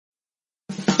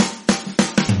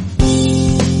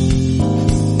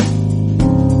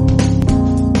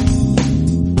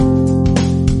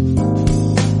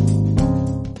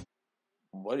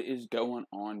is going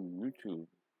on YouTube?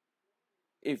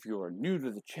 If you're new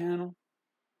to the channel,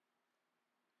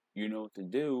 you know what to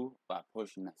do by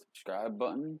pushing that subscribe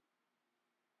button.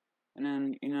 And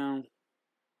then,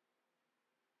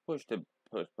 push the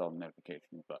bell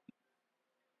notifications button.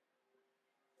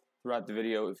 Throughout the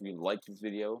video, if you like this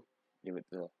video, give it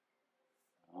the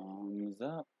thumbs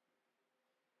up.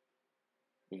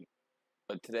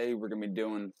 But today we're going to be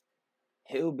doing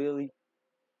Hillbilly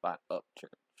by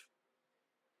Upchurch.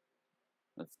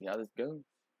 Let's see how this goes.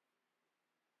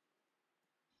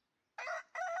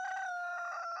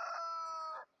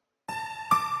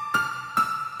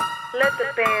 Let the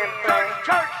band play.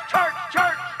 Church.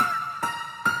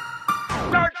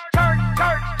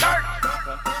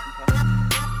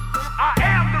 I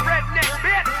am the redneck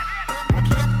bitch.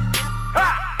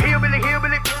 Ha! Hillbilly.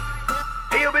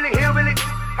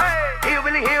 Hey!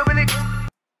 Hillbilly.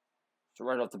 So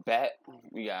right off the bat,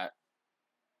 we got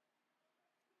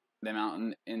them out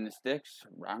in the sticks,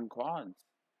 riding quads.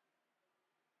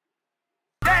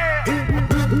 Yeah!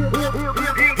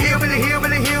 Hillbilly.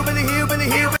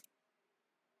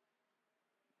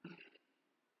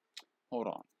 Hold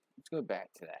on, let's go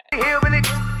back to that. Hillbilly.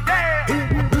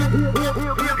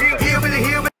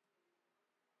 Hillbilly.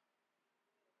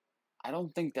 I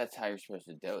don't think that's how you're supposed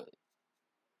to do it.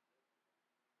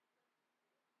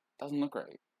 Doesn't look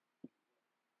right.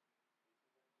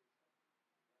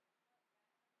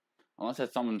 Unless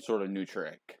that's some sort of new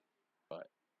trick, but.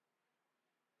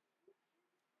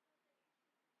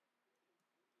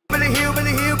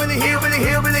 Hillbilly.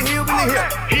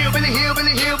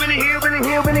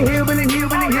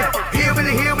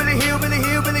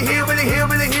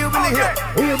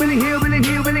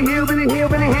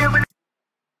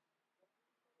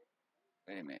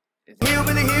 Wait a minute.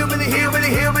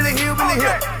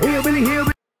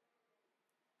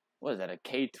 What is that, a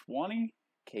K20?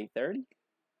 K30?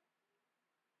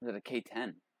 Is it a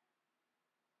K10?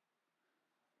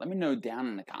 Let me know down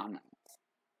in the comments.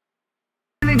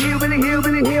 Came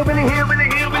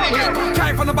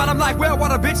from the bottom like well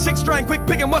water, bitch, 6-string, quick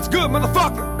picking what's good,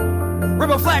 motherfucker.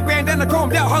 Rebel flag bandana,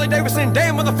 chromed out, Harley Davidson,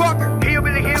 damn motherfucker.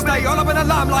 I stay all up in the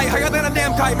limelight, higher than a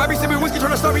damn kite. Might be sipping whiskey,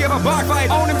 turn a story of a bar fight.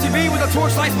 On MTV with a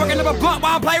torchlight, smoking up a blunt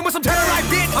while I'm playing with some terrorite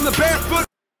bitch. I'm the barefoot.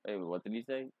 Wait, what did he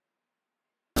say?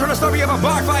 Turn a story of a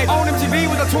bar fight. On MTV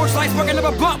with a torchlight, smoking up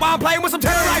a blunt while I'm playing with some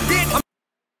terrorite bitch.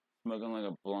 Smoking like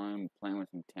a blind, playing with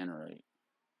some tannerite.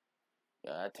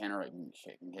 Yeah, that tannerite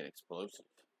shit can get explosive.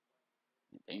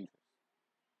 It's dangerous.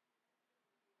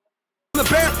 I'm the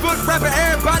barefoot rapper,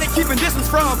 everybody keeping distance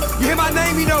from. You hear my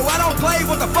name, you know I don't play.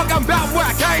 What the fuck I'm about, where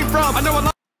I came from. I know a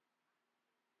lot.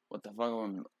 What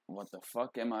the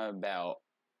fuck am I about?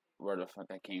 Where the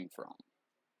fuck I came from?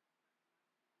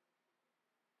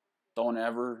 Don't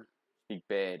ever speak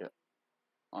bad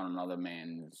on another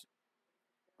man's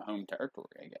home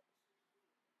territory, I guess.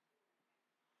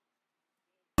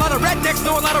 A lot of rednecks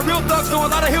know a lot of real thugs, know a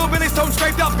lot of hillbillies, toting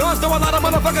scraped off guns, know a lot of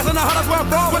motherfuckers in the huddles where I'm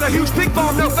from. With a huge pig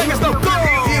farm, no fingers, no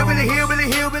thumbs. Hillbilly.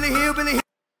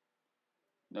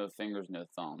 No fingers, no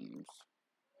thumbs.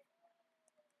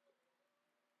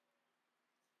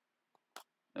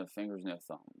 No fingers, no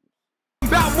thumbs.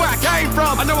 About where I came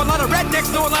from. I know a lot of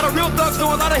rednecks, know a lot of real thugs,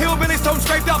 know a lot of hillbillies, toting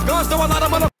scraped off guns, know a lot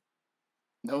of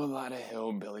Know a lot of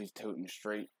hillbillies toting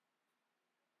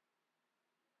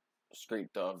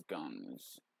scraped off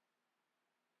guns.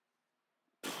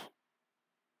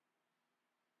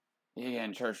 Yeah,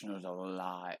 and church knows a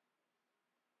lot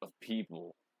of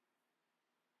people.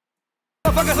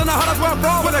 Motherfuckers in the huddles where I'm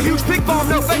from. With a huge pig farm,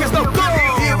 no fingers, no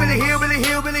thumbs. Hillbilly.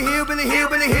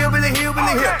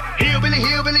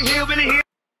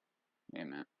 Yeah,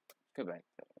 man. Go back.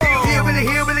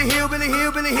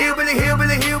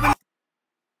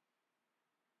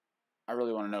 I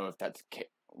really want to know if that's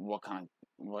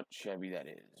what Chevy that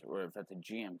is, or if that's a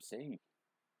GMC.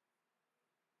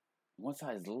 What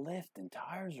size lift and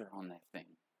tires are on that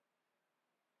thing?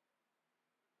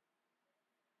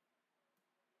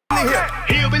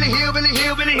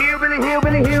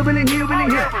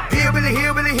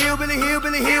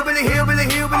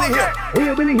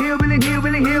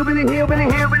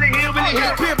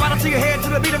 Beer bottle to your head to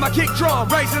the beat of my kick drum.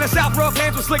 Raised in the South, rough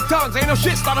hands with slick tongues. Ain't no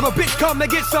shit, start of a bitch, come to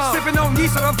get some. Sipping on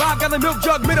yeast on a vibe, got the milk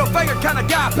jug, middle finger kind of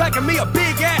guy. Packing me a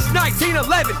big ass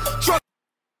 1911 truck.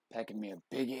 Packing me a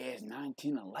big ass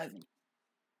 1911.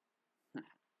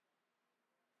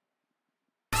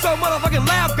 So motherfucking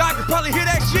loud, God could probably hear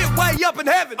that shit way up in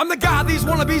heaven. I'm the guy these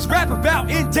wannabes rap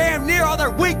about in damn near all their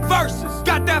weak verses.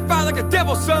 Got that fire like a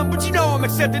devil's son, but you know I'm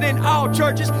accepted in all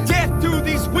churches. Death to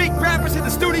these weak rappers in the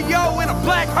studio in a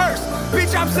black hearse.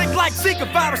 Bitch, I'm sick like Zika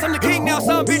virus. I'm the king now,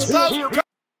 son, bitch, close.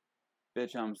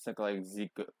 Bitch, I'm sick like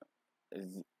Zika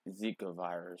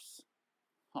virus.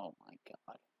 Oh my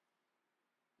god.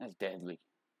 That's deadly.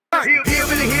 I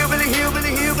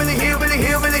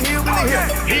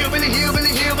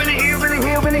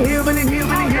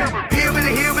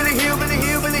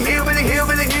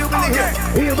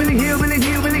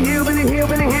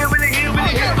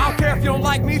don't care if you don't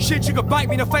like me, shit, you can bite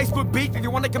me. No Facebook beef. If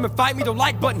you wanna come and fight me, don't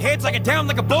like button heads, like it down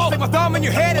like a bull. Stick my thumb in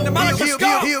your head and the mouth like a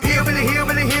skull.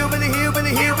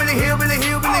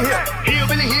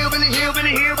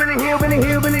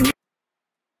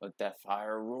 Let that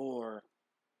fire roar.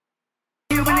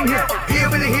 Hillbilly,